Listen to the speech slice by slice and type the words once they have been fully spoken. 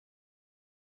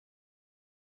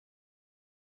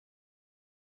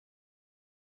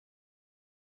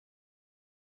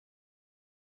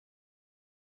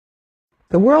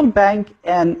The World Bank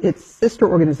and its sister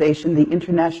organization, the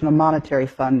International Monetary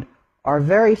Fund, are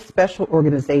very special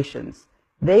organizations.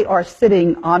 They are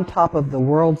sitting on top of the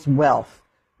world's wealth,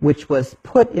 which was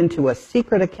put into a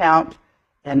secret account,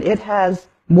 and it has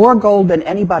more gold than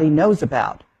anybody knows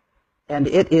about. And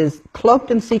it is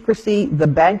cloaked in secrecy. The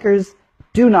bankers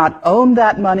do not own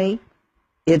that money.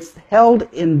 It's held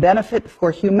in benefit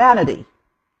for humanity.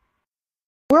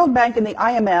 The World Bank and the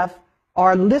IMF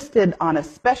are listed on a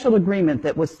special agreement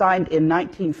that was signed in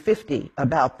 1950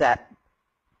 about that.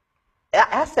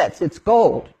 Assets, it's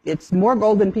gold. It's more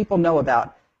gold than people know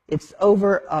about. It's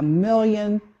over 1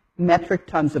 million metric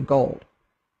tons of gold.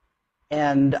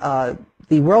 And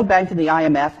the World Bank and the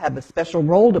IMF have a special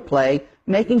role to play,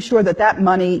 making sure that that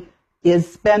money is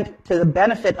spent to the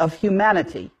benefit of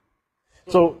humanity.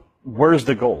 So where's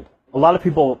the gold?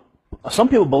 Some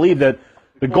people believe that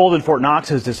the gold in Fort Knox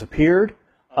has disappeared.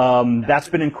 That's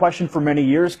been in question for many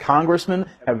years. Congressmen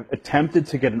have attempted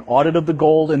to get an audit of the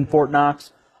gold in Fort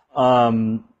Knox.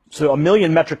 So 1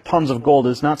 million metric tons of gold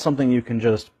is not something you can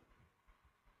just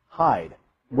hide.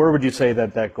 Where would you say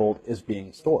that that gold is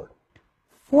being stored?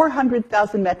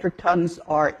 400,000 metric tons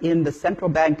are in the Central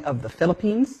Bank of the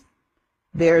Philippines.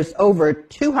 There's over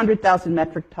 200,000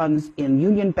 metric tons in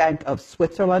Union Bank of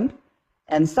Switzerland.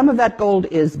 And some of that gold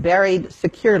is buried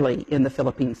securely in the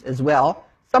Philippines as well.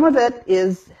 Some of it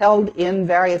is held in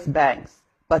various banks,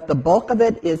 but the bulk of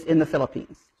it is in the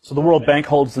Philippines. So the World Bank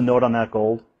holds the note on that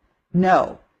gold?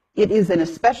 No. It is in a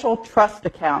special trust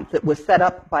account that was set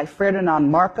up by Ferdinand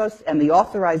Marcos, and the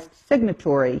authorized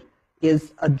signatory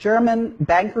is a German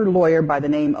banker lawyer by the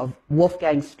name of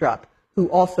Wolfgang Struck, who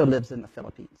also lives in the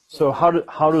Philippines. So how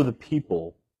do the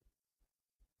people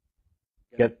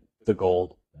get the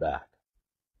gold back?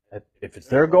 If it's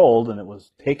their gold and it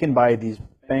was taken by these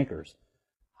bankers,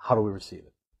 how do we receive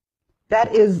it?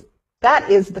 That is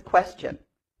the question.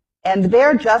 And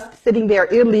they're just sitting there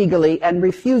illegally and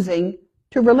refusing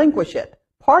to relinquish it.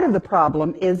 Part of the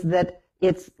problem is that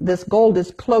this gold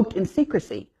is cloaked in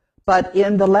secrecy. But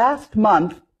in the last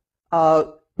month,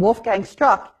 Wolfgang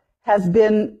Struck has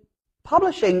been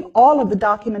publishing all of the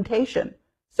documentation.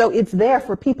 So it's there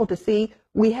for people to see.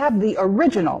 We have the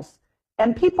originals.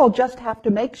 And people just have to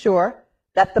make sure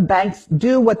that the banks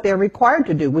do what they're required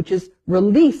to do, which is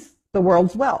release the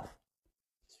world's wealth.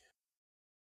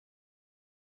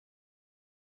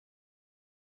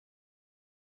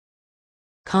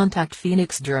 Contact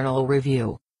Phoenix Journal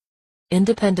Review.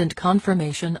 Independent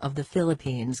confirmation of the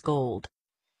Philippines gold.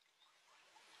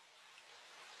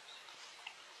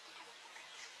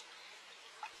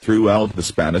 Throughout the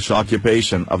Spanish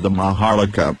occupation of the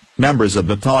Maharlika, members of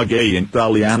the Tagayan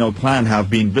Italiano clan have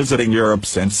been visiting Europe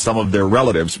since some of their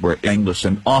relatives were English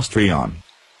and Austrian.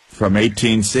 From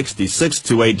 1866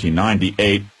 to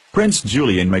 1898, Prince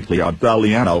Julian Macleod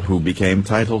Italiano, who became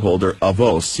titleholder of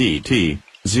OCT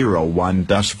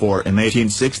 01-4 in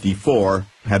 1864,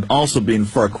 had also been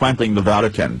frequenting the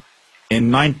Vatican.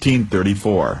 In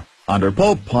 1934, under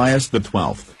Pope Pius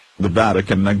XII, the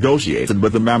Vatican negotiated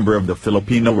with a member of the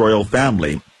Filipino royal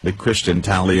family, the Christian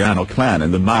Italiano clan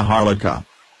in the Maharlika.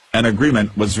 An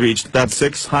agreement was reached that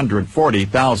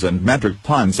 640,000 metric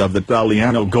tons of the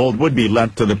Italiano gold would be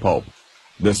lent to the Pope.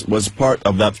 This was part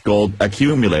of that gold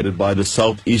accumulated by the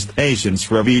Southeast Asian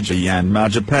Srivijayan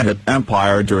Majapahit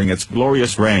Empire during its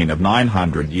glorious reign of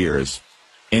 900 years.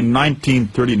 In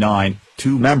 1939,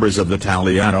 two members of the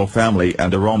Italiano family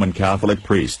and a Roman Catholic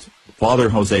priest, Father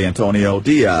Jose Antonio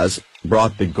Diaz,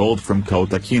 brought the gold from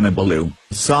Kota Kinabalu,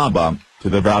 Sabah, to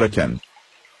the Vatican.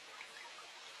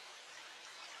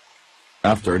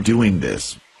 After doing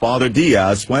this, Father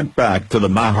Diaz went back to the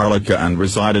Maharlika and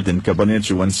resided in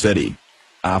Cabanatuan City.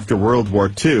 After World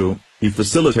War II, he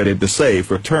facilitated the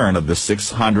safe return of the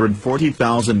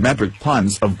 640,000 metric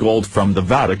tons of gold from the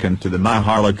Vatican to the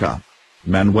Maharlika.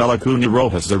 Manuel Acuña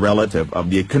Rojas, a relative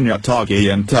of the Acuña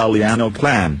Tagayan Italiano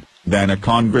clan, then a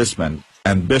congressman,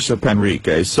 and Bishop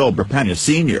Enrique Sobrepena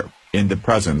Sr., in the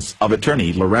presence of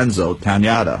attorney Lorenzo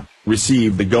Tañada,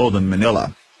 received the gold in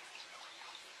Manila.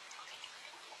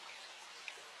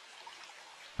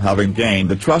 Having gained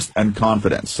the trust and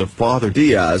confidence of Father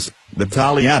Diaz, the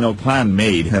Italiano clan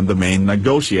made him the main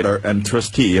negotiator and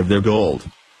trustee of their gold.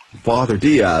 Father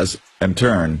Diaz, in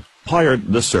turn,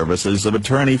 hired the services of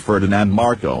attorney Ferdinand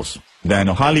Marcos, then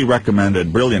a highly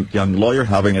recommended brilliant young lawyer,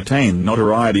 having attained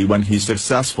notoriety when he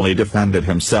successfully defended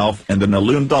himself in the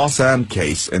Nalundasan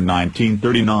case in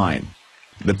 1939.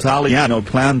 The Italiano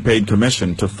clan paid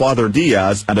commission to Father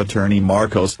Diaz and attorney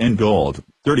Marcos in gold,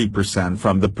 30%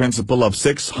 from the principal of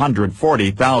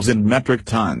 640,000 metric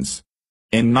tons.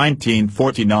 In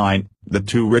 1949, The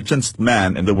two richest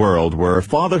men in the world were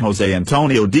Father Jose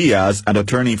Antonio Diaz and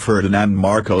attorney Ferdinand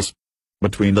Marcos.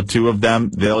 Between the two of them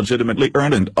they legitimately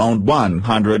earned and owned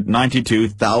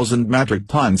 192,000 metric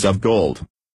tons of gold.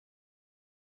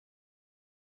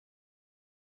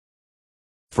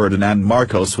 Ferdinand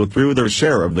Marcos withdrew their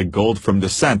share of the gold from the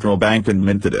central bank and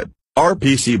minted it,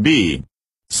 RPCB.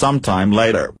 Sometime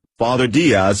later, Father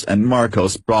Diaz and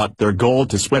Marcos brought their gold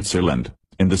to Switzerland,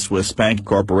 in the Swiss Bank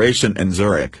Corporation in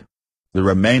Zurich. The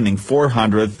remaining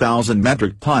 400,000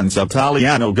 metric tons of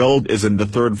Italiano gold is in the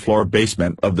third-floor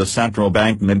basement of the central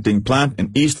bank minting plant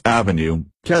in East Avenue,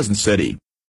 Quezon City.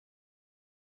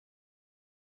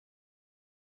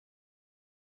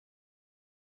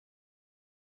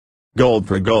 Gold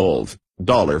for gold,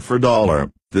 dollar for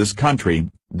dollar, this country,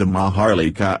 the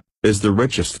Maharlika, is the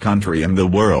richest country in the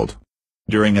world.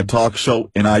 During a talk show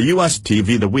in US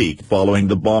TV the week following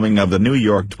the bombing of the New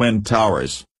York Twin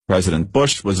Towers, President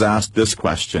Bush was asked this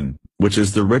question, which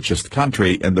is the richest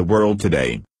country in the world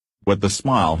today? With a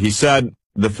smile he said,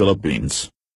 the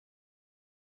Philippines.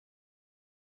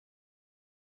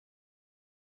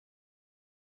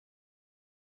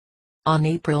 On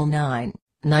April 9,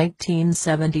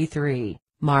 1973,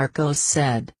 Marcos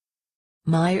said,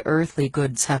 "My earthly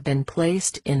goods have been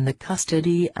placed in the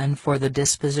custody and for the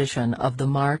disposition of the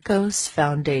Marcos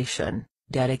Foundation,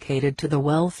 dedicated to the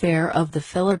welfare of the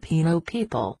Filipino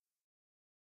people.